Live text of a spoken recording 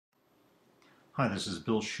Hi, this is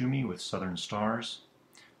Bill Schumi with Southern Stars.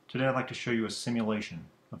 Today I'd like to show you a simulation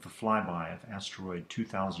of the flyby of Asteroid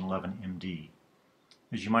 2011 MD.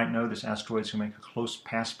 As you might know, this asteroid is going to make a close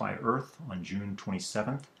pass by Earth on June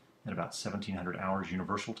 27th at about 1700 hours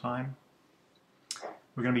Universal Time.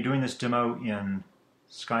 We're going to be doing this demo in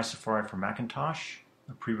SkySafari for Macintosh,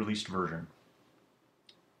 a pre-released version.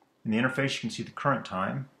 In the interface you can see the current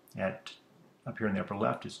time up here in the upper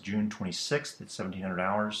left. It's June 26th at 1700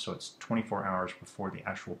 hours, so it's 24 hours before the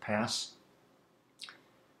actual pass.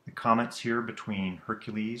 The comets here between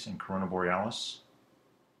Hercules and Corona Borealis.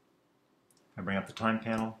 I bring up the time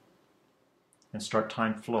panel and start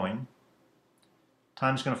time flowing.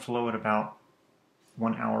 Time's going to flow at about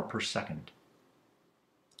 1 hour per second.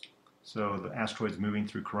 So the asteroid's moving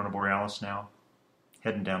through Corona Borealis now,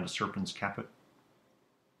 heading down to Serpens Caput.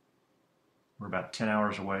 We're about 10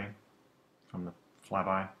 hours away from the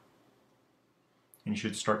flyby, and you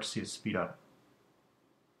should start to see it speed up.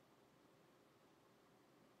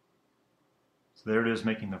 So there it is,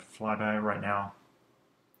 making the flyby right now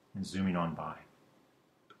and zooming on by.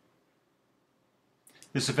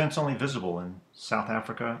 This event's only visible in South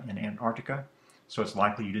Africa and Antarctica, so it's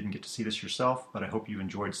likely you didn't get to see this yourself, but I hope you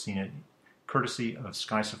enjoyed seeing it courtesy of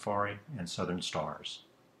SkySafari and Southern Stars.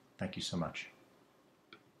 Thank you so much.